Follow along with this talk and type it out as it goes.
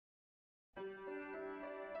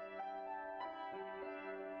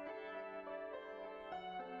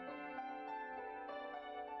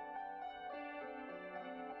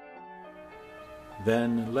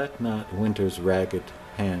Then let not winter's ragged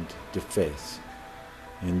hand deface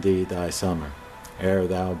in thee thy summer, ere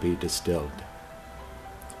thou be distilled.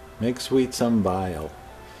 Make sweet some vial,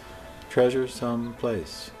 treasure some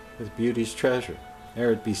place with beauty's treasure,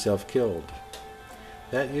 ere it be self-killed.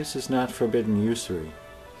 That use is not forbidden usury,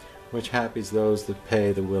 which happies those that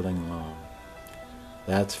pay the willing loan.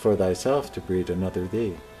 That's for thyself to breed another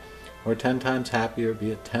thee, or 10 times happier,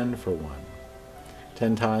 be it 10 for 1.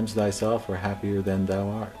 10 times thyself were happier than thou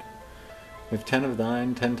art. If 10 of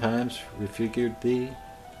thine 10 times refigured thee,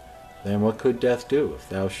 then what could death do if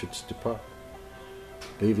thou shouldst depart,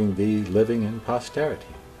 leaving thee living in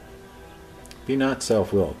posterity? Be not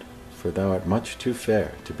self-willed, for thou art much too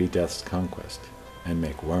fair to be death's conquest, and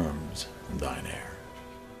make worms thine heir.